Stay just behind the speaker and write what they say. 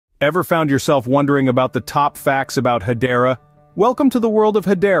Ever found yourself wondering about the top facts about Hedera? Welcome to the world of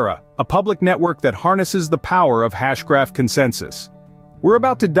Hedera, a public network that harnesses the power of hashgraph consensus. We're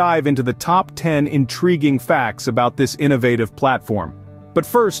about to dive into the top 10 intriguing facts about this innovative platform. But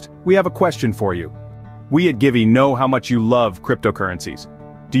first, we have a question for you. We at Givvy know how much you love cryptocurrencies.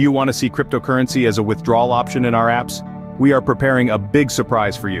 Do you want to see cryptocurrency as a withdrawal option in our apps? We are preparing a big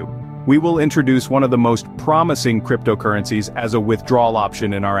surprise for you. We will introduce one of the most promising cryptocurrencies as a withdrawal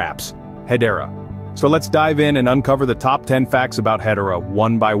option in our apps, Hedera. So let's dive in and uncover the top 10 facts about Hedera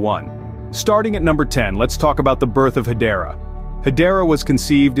one by one. Starting at number 10, let's talk about the birth of Hedera. Hedera was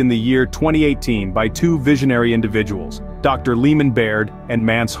conceived in the year 2018 by two visionary individuals, Dr. Lehman Baird and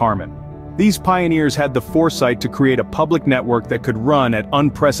Mance Harmon. These pioneers had the foresight to create a public network that could run at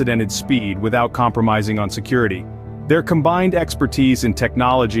unprecedented speed without compromising on security. Their combined expertise in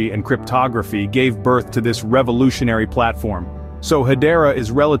technology and cryptography gave birth to this revolutionary platform. So Hedera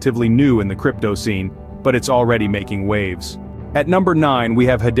is relatively new in the crypto scene, but it's already making waves. At number 9, we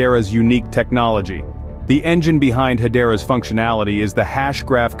have Hedera's unique technology. The engine behind Hedera's functionality is the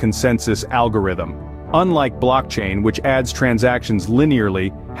hashgraph consensus algorithm. Unlike blockchain, which adds transactions linearly,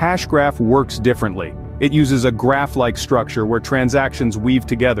 hashgraph works differently. It uses a graph-like structure where transactions weave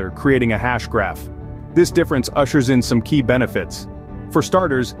together, creating a hash graph. This difference ushers in some key benefits. For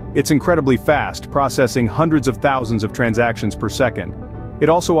starters, it's incredibly fast, processing hundreds of thousands of transactions per second. It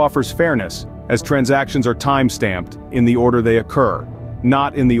also offers fairness, as transactions are time-stamped in the order they occur,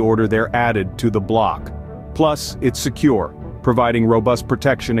 not in the order they're added to the block. Plus, it's secure, providing robust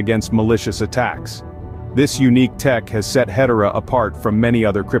protection against malicious attacks. This unique tech has set Hedera apart from many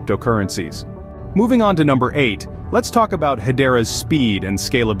other cryptocurrencies. Moving on to number 8, let's talk about Hedera's speed and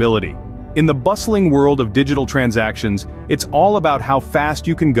scalability. In the bustling world of digital transactions, it's all about how fast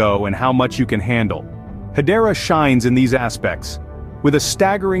you can go and how much you can handle. Hedera shines in these aspects. With a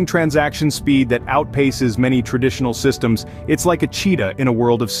staggering transaction speed that outpaces many traditional systems, it's like a cheetah in a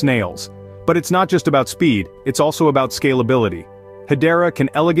world of snails. But it's not just about speed, it's also about scalability. Hedera can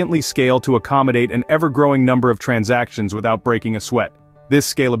elegantly scale to accommodate an ever-growing number of transactions without breaking a sweat.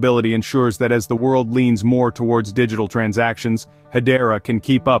 This scalability ensures that as the world leans more towards digital transactions, Hedera can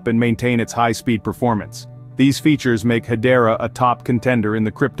keep up and maintain its high-speed performance. These features make Hedera a top contender in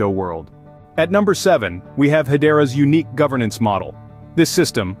the crypto world. At number 7, we have Hedera's unique governance model. This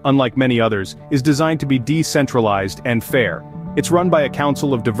system, unlike many others, is designed to be decentralized and fair. It's run by a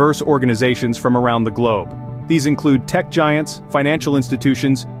council of diverse organizations from around the globe. These include tech giants, financial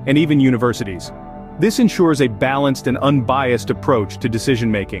institutions, and even universities. This ensures a balanced and unbiased approach to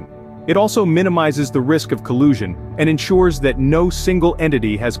decision-making. It also minimizes the risk of collusion and ensures that no single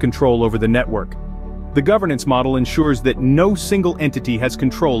entity has control over the network. The governance model ensures that no single entity has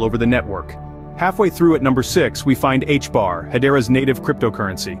control over the network. Halfway through at number 6, we find HBAR, Hedera's native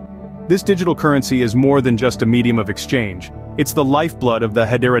cryptocurrency. This digital currency is more than just a medium of exchange. It's the lifeblood of the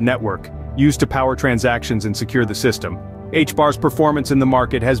Hedera network, used to power transactions and secure the system. HBAR's performance in the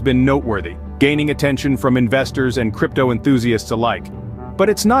market has been noteworthy, gaining attention from investors and crypto enthusiasts alike. But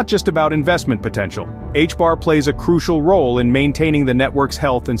it's not just about investment potential. HBAR plays a crucial role in maintaining the network's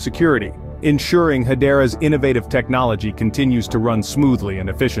health and security, ensuring Hedera's innovative technology continues to run smoothly and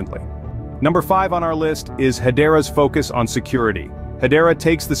efficiently. Number 5 on our list is Hedera's focus on security. Hedera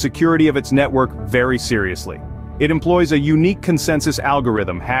takes the security of its network very seriously. It employs a unique consensus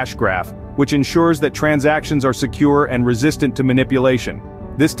algorithm, hashgraph, which ensures that transactions are secure and resistant to manipulation.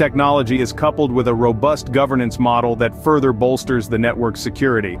 This technology is coupled with a robust governance model that further bolsters the network's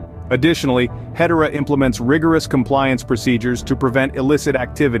security. Additionally, Hedera implements rigorous compliance procedures to prevent illicit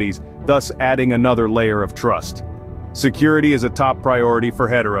activities, thus adding another layer of trust. Security is a top priority for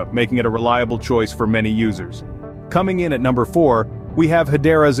Hedera, making it a reliable choice for many users. Coming in at number 4, we have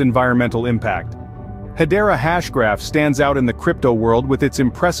Hedera's environmental impact. Hedera Hashgraph stands out in the crypto world with its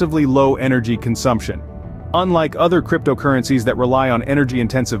impressively low energy consumption. Unlike other cryptocurrencies that rely on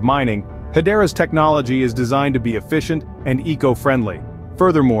energy-intensive mining, Hedera's technology is designed to be efficient and eco-friendly.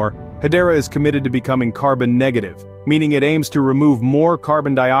 Furthermore, Hedera is committed to becoming carbon negative, meaning it aims to remove more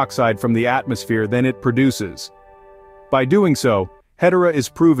carbon dioxide from the atmosphere than it produces. By doing so, Hedera is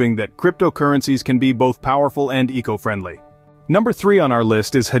proving that cryptocurrencies can be both powerful and eco-friendly. Number 3 on our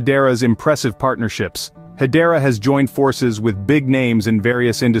list is Hedera's impressive partnerships. Hedera has joined forces with big names in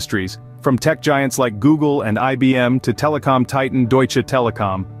various industries, from tech giants like Google and IBM to telecom titan Deutsche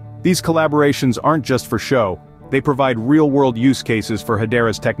Telekom. These collaborations aren't just for show, they provide real-world use cases for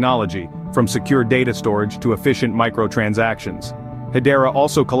Hedera's technology, from secure data storage to efficient microtransactions. Hedera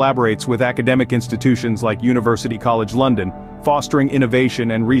also collaborates with academic institutions like University College London, fostering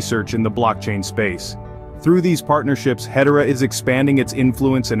innovation and research in the blockchain space. Through these partnerships, Hedera is expanding its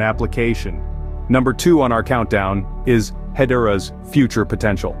influence and application. Number 2 on our countdown is Hedera's future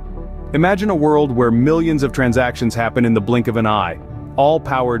potential. Imagine a world where millions of transactions happen in the blink of an eye, all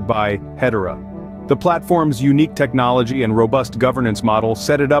powered by Hedera. The platform's unique technology and robust governance model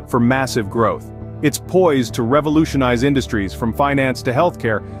set it up for massive growth. It's poised to revolutionize industries from finance to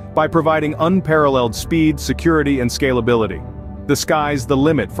healthcare by providing unparalleled speed, security, and scalability. The sky's the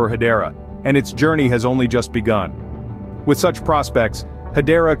limit for Hedera, and its journey has only just begun. With such prospects,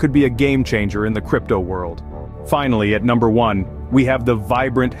 Hedera could be a game-changer in the crypto world. Finally, at number 1, we have the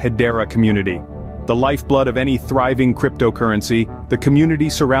vibrant Hedera community. The lifeblood of any thriving cryptocurrency, the community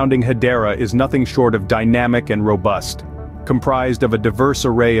surrounding Hedera is nothing short of dynamic and robust. Comprised of a diverse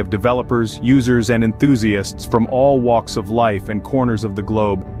array of developers, users, and enthusiasts from all walks of life and corners of the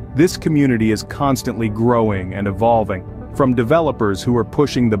globe, this community is constantly growing and evolving. From developers who are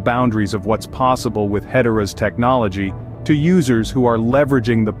pushing the boundaries of what's possible with Hedera's technology, to users who are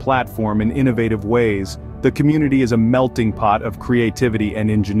leveraging the platform in innovative ways, the community is a melting pot of creativity and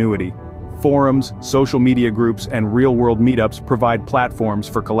ingenuity. Forums, social media groups, and real-world meetups provide platforms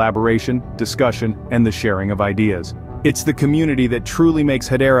for collaboration, discussion, and the sharing of ideas. It's the community that truly makes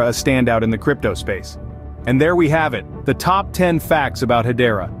Hedera a standout in the crypto space. And there we have it, the top 10 facts about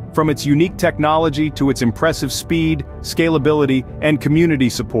Hedera. From its unique technology to its impressive speed, scalability, and community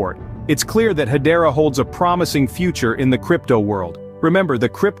support, it's clear that Hedera holds a promising future in the crypto world. Remember, the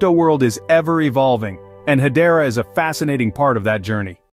crypto world is ever evolving, and Hedera is a fascinating part of that journey.